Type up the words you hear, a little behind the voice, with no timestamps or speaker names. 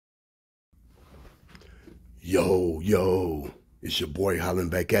Yo, it's your boy hollering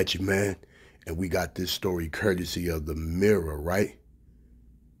back at you, man. And we got this story courtesy of the Mirror, right?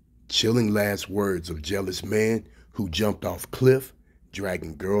 Chilling last words of jealous man who jumped off cliff,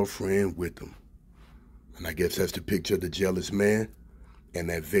 dragging girlfriend with him. And I guess that's the picture of the jealous man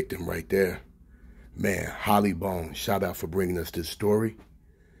and that victim right there. Man, Holly Bone, shout out for bringing us this story.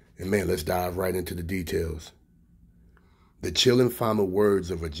 And man, let's dive right into the details. The chilling final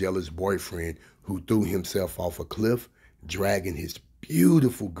words of a jealous boyfriend who threw himself off a cliff, dragging his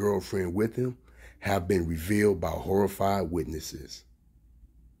beautiful girlfriend with him, have been revealed by horrified witnesses.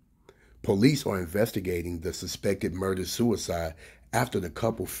 Police are investigating the suspected murder-suicide after the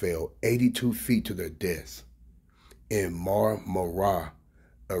couple fell 82 feet to their deaths in Marmara,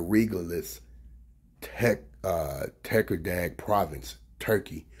 Arigelis, Tekirdağ province,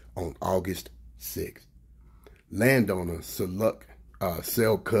 Turkey, on August 6th. Landowner Selcuk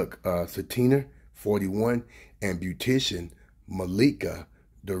Cetiner, 41, and beautician Malika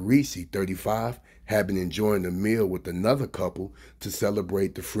Dorisi, 35, had been enjoying a meal with another couple to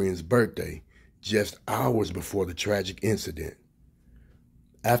celebrate the friend's birthday just hours before the tragic incident.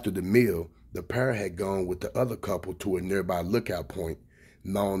 After the meal, the pair had gone with the other couple to a nearby lookout point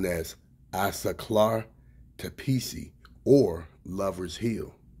known as Selcuk Cetiner, or Lover's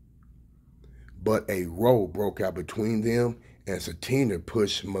Hill. But a row broke out between them, and Cetiner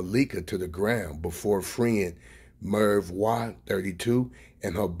pushed Malika to the ground before friend Merv Y, 32,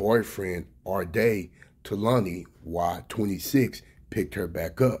 and her boyfriend Arday Tulani Y, 26, picked her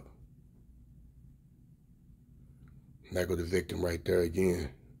back up. There go the victim right there again.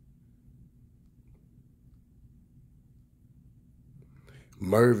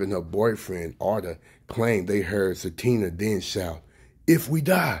 Merv and her boyfriend Arda claimed they heard Cetiner then shout, "If we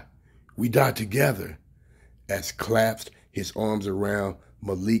die together," as clasped his arms around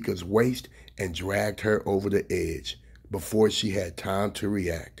Malika's waist and dragged her over the edge before she had time to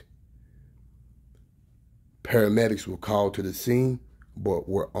react. Paramedics were called to the scene, but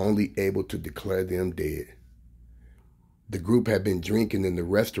were only able to declare them dead. The group had been drinking in the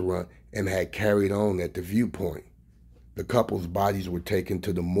restaurant and had carried on at the viewpoint. The couple's bodies were taken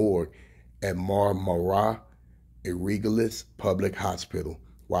to the morgue at Marmara Arigelis Public Hospital,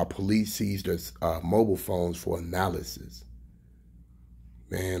 while police seized their mobile phones for analysis.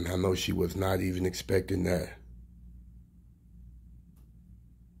 Man, I know she was not even expecting that.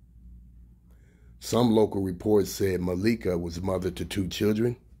 Some local reports said Malika was mother to 2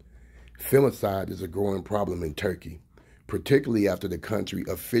 children. Femicide is a growing problem in Turkey, particularly after the country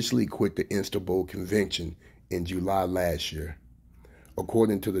officially quit the Istanbul Convention in July last year.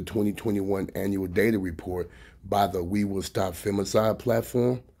 According to the 2021 annual data report by the We Will Stop Femicide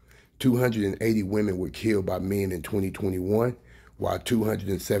platform, 280 women were killed by men in 2021, while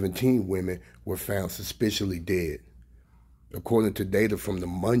 217 women were found suspiciously dead. According to data from the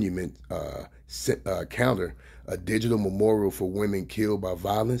Monument Counter, a digital memorial for women killed by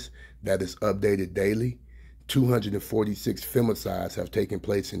violence that is updated daily, 246 femicides have taken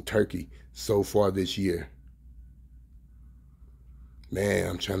place in Turkey so far this year. Man,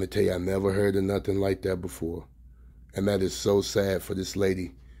 I'm trying to tell you, I never heard of nothing like that before. And that is so sad for this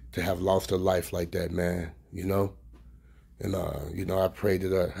lady to have lost her life like that, man, you know? And, I pray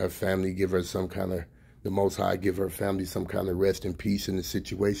that her family give her some kind of, the Most High give her family some kind of rest and peace in the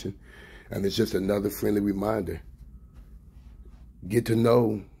situation. And it's just another friendly reminder. Get to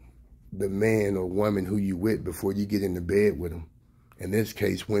know the man or woman who you with before you get into bed with them. In this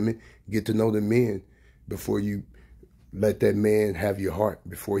case, women, get to know the men before you let that man have your heart,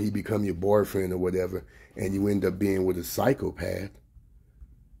 before he become your boyfriend or whatever, and you end up being with a psychopath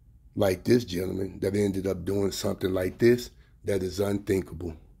like this gentleman that ended up doing something like this that is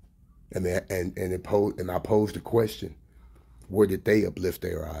unthinkable. And I posed the question, where did they uplift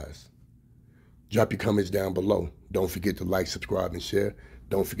their eyes? Drop your comments down below. Don't forget to like, subscribe, and share.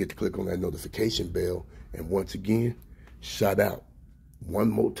 Don't forget to click on that notification bell. And once again, shout out one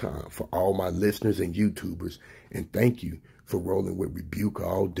more time for all my listeners and YouTubers. And thank you for rolling with Rebuke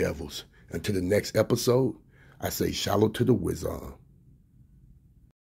All Devils. Until the next episode, I say shalom to the Wizard.